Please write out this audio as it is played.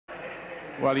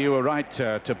Well, you were right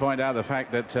to point out the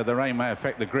fact that the rain may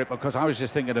affect the grip, because I was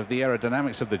just thinking of the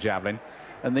aerodynamics of the javelin,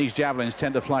 and these javelins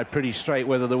tend to fly pretty straight,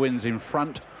 whether the wind's in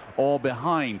front or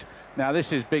behind. Now,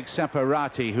 this is big Seppo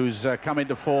Räty, who's come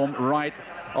into form right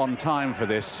on time for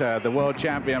this, the world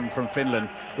champion from Finland,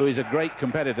 who is a great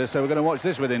competitor. So we're going to watch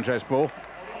this with interest, Paul.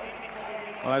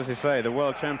 Well, as you say, the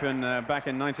world champion back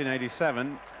in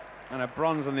 1987, and a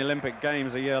bronze in the Olympic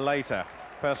Games a year later.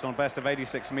 Personal best of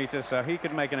 86 meters, so he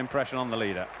could make an impression on the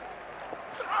leader.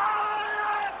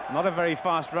 Not a very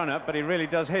fast run-up, but he really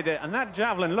does hit it. And that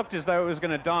javelin looked as though it was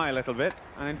going to die a little bit,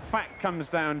 and in fact comes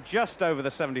down just over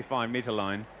the 75-meter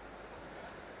line.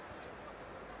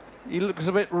 He looks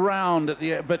a bit round at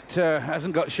the, but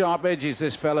hasn't got sharp edges,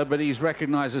 this fella, but he's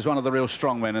recognized as one of the real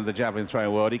strong men in the javelin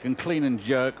throw world. He can clean and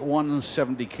jerk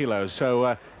 170 kilos,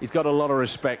 so he's got a lot of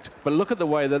respect. But look at the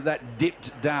way that that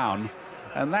dipped down,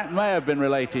 and that may have been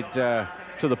related to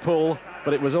the pull,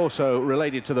 but it was also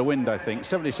related to the wind, I think.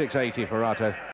 76.80 for Räty.